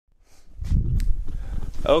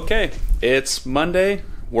Okay, it's Monday.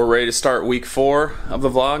 We're ready to start week 4 of the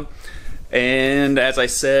vlog. And as I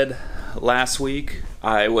said last week,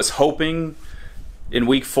 I was hoping in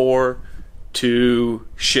week 4 to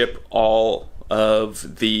ship all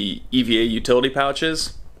of the EVA utility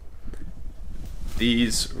pouches.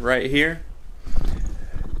 These right here.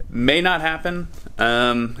 May not happen.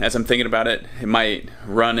 As I'm thinking about it, it might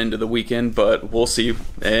run into the weekend, but we'll see.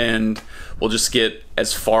 And we'll just get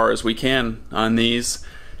as far as we can on these.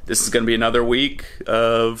 This is going to be another week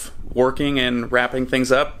of working and wrapping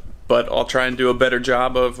things up, but I'll try and do a better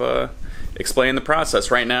job of explaining the process.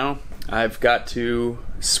 Right now, I've got to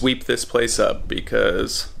sweep this place up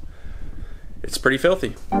because it's pretty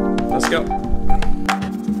filthy. Let's go.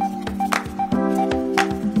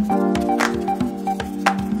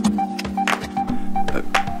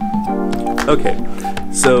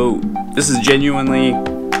 Okay, so this is genuinely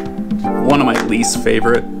one of my least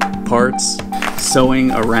favorite parts. Sewing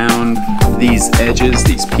around these edges,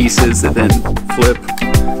 these pieces that then flip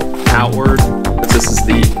outward. This is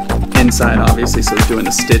the inside, obviously, so doing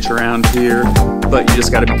the stitch around here, but you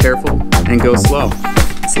just gotta be careful and go slow.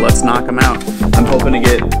 So let's knock them out. I'm hoping to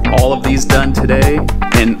get all of these done today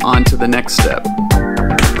and on to the next step.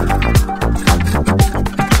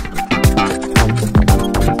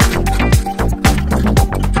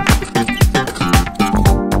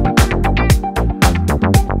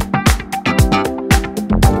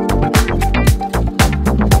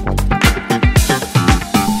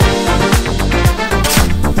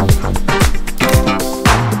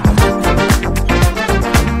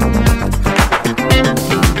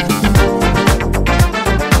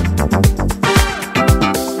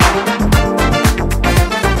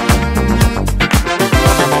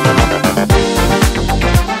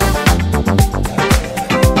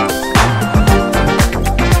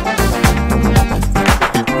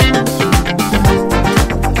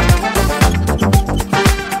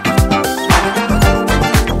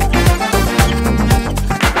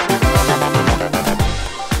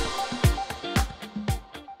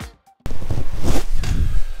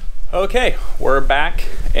 Okay, we're back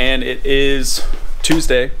and it is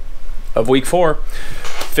Tuesday of week 4.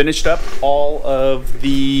 Finished up all of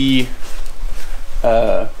the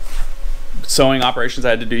sewing operations I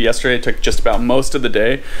had to do yesterday. It took just about most of the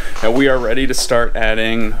day. And we are ready to start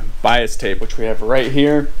adding bias tape, which we have right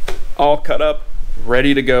here, all cut up,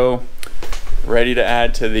 ready to go, ready to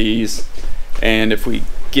add to these. And if we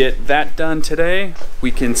get that done today,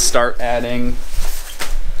 we can start adding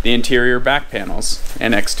the interior back panels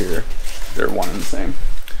and exterior. They're one and the same.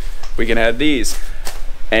 We can add these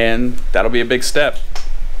and that'll be a big step.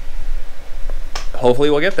 Hopefully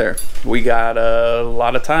we'll get there. We got a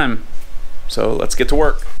lot of time, so let's get to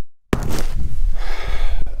work.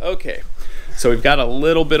 Okay, so we've got a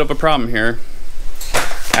little bit of a problem here.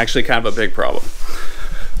 Actually kind of a big problem.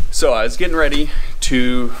 So I was getting ready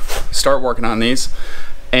to start working on these,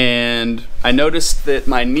 and I noticed that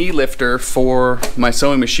my knee lifter for my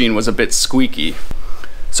sewing machine was a bit squeaky.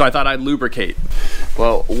 So I thought I'd lubricate.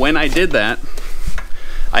 Well, when I did that,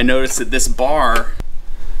 I noticed that this bar,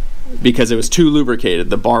 because it was too lubricated,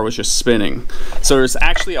 the bar was just spinning. So there's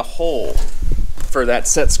actually a hole for that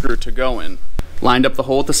set screw to go in. Lined up the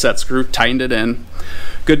hole with the set screw, tightened it in,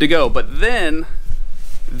 good to go. But then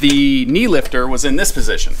the knee lifter was in this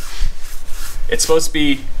position. It's supposed to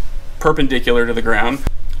be perpendicular to the ground.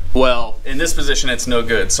 Well, in this position, it's no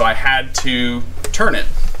good, so I had to turn it.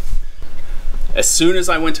 As soon as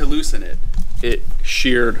I went to loosen it, it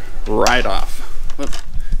sheared right off. Look,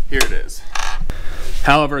 here it is.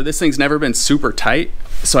 However, this thing's never been super tight,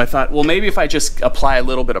 so I thought, well, maybe if I just apply a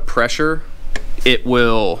little bit of pressure, it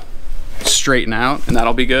will straighten out, and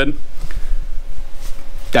that'll be good.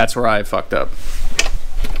 That's where I fucked up.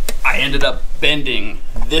 I ended up bending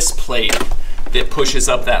this plate that pushes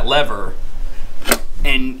up that lever,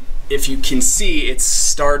 and if you can see, it's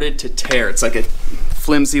started to tear. It's like a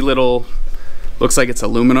flimsy little, looks like it's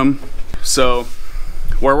aluminum. So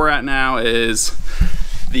where we're at now is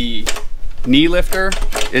the knee lifter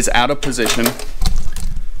is out of position.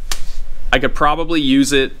 I could probably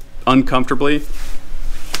use it uncomfortably,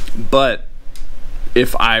 but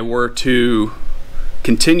if I were to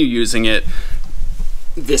continue using it,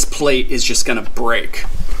 this plate is just gonna break.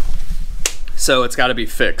 So it's gotta be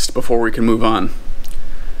fixed before we can move on.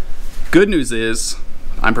 Good news is,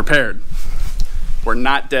 I'm prepared. We're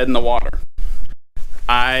not dead in the water.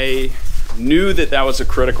 I knew that that was a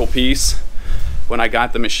critical piece when I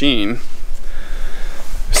got the machine,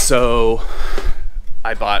 so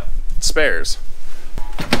I bought spares.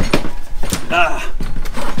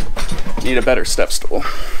 Need a better step stool.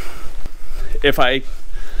 If I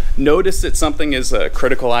Notice that something is a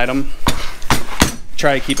critical item.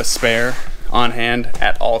 Try to keep a spare on hand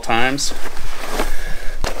at all times.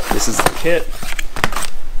 This is the kit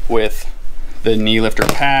with the knee lifter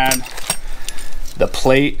pad, the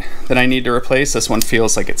plate that I need to replace. This one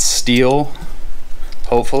feels like it's steel,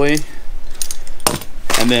 hopefully.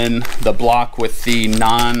 And then the block with the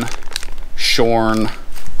non-shorn,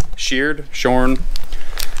 shorn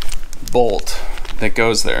bolt that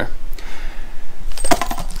goes there.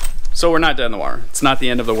 So we're not dead in the water. It's not the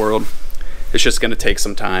end of the world. It's just gonna take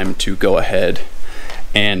some time to go ahead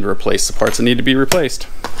and replace the parts that need to be replaced.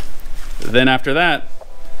 Then after that,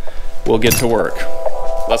 we'll get to work.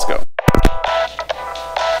 Let's go.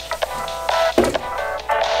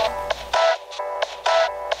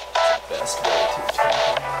 Best way to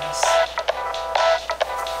tackle this.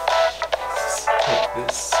 Take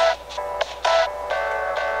this.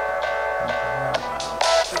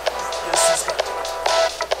 This is good.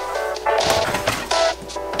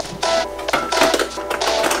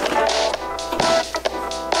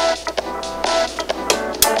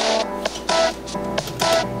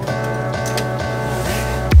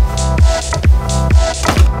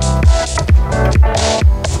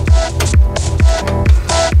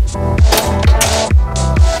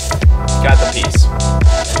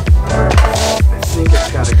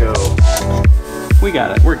 We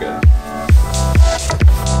got it, we're good.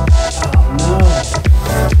 Oh no.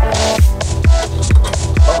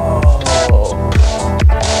 Oh,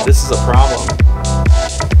 this is a problem.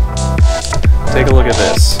 Take a look at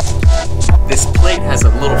this. This plate has a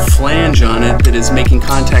little flange on it that is making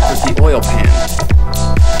contact with the oil pan.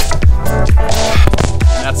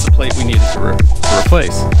 And that's the plate we needed to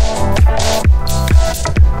replace.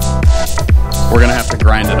 We're gonna have to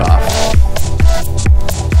grind it off.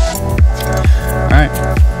 Alright,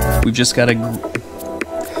 we've just got to,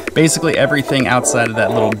 basically everything outside of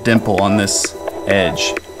that little dimple on this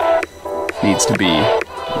edge needs to be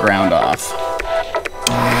ground off.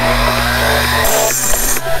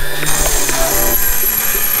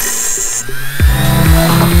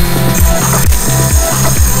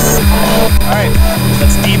 Alright,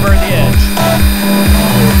 let's deburr the edge.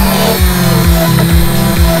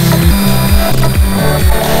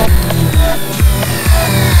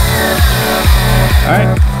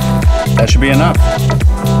 Alright, that should be enough.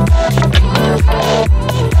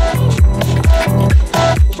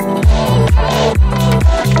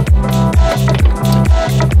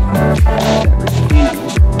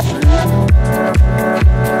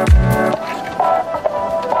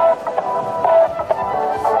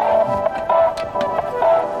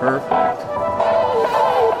 Perfect.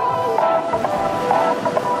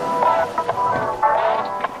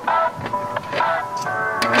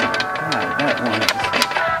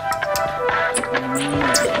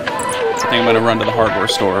 I think I'm gonna run to the hardware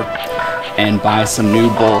store and buy some new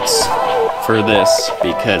bolts for this,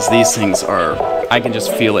 because these things are, I can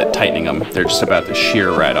just feel it tightening them. They're just about to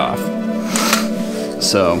shear right off.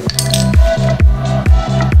 So,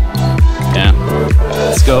 yeah,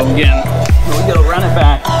 let's go again. Here we go, run it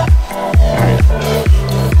back.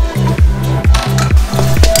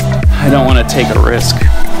 I don't want to take a risk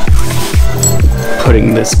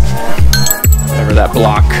putting this, whatever that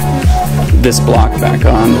block, this block back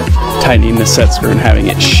on, tightening the set screw and having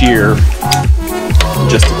it shear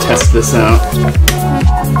just to test this out.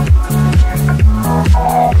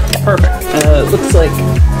 Perfect. Looks like,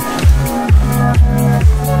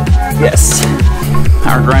 yes,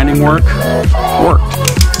 our grinding work worked.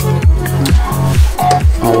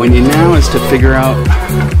 All we need now is to figure out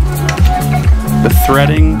the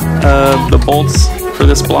threading of the bolts for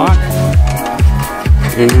this block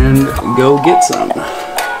and go get some.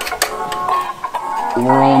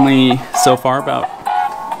 We're only, so far, about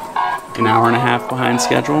an hour and a half behind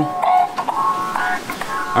schedule.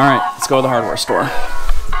 Alright, let's go to the hardware store.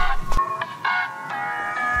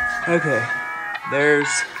 Okay, there's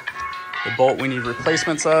the bolt we need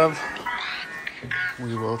replacements of.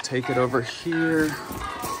 We will take it over here.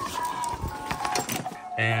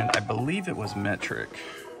 And I believe it was metric.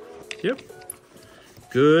 Yep.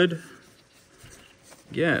 Good.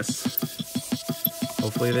 Yes.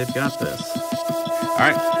 Hopefully they've got this. All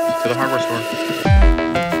right, to the hardware store.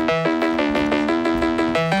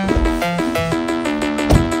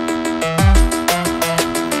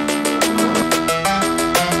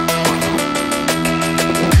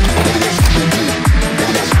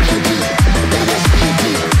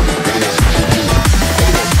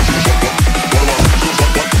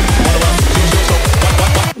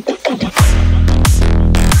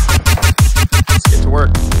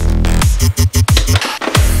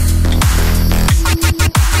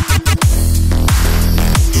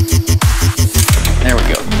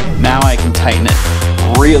 tighten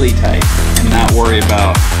it really tight and not worry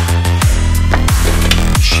about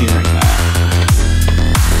shearing that.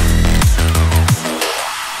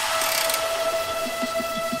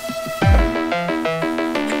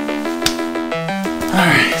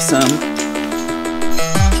 Alright, some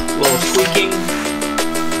little tweaking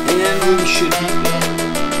and we should be good.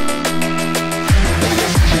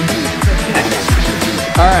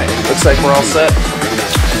 Alright, looks like we're all set.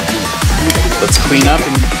 Let's clean up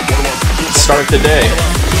and start the day.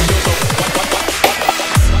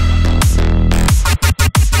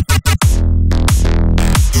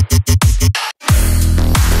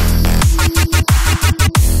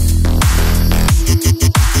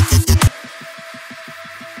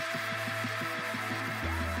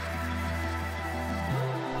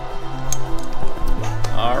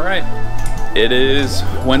 All right, it is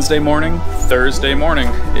Wednesday morning, Thursday morning.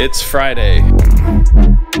 It's Friday.